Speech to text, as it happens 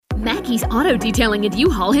Mackey's Auto Detailing at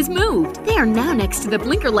U-Haul has moved. They are now next to the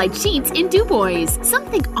Blinker Light Sheets in DuBois. Some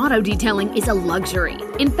think auto detailing is a luxury.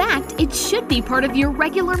 In fact, it should be part of your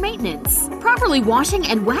regular maintenance. Properly washing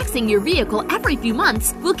and waxing your vehicle every few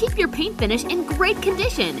months will keep your paint finish in great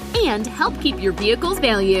condition and help keep your vehicle's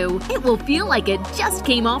value. It will feel like it just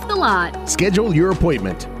came off the lot. Schedule your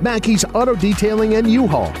appointment. Mackey's Auto Detailing and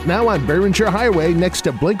U-Haul, now on Barronshire Highway next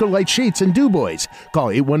to Blinker Light Sheets in DuBois. Call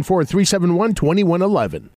 814-371-2111.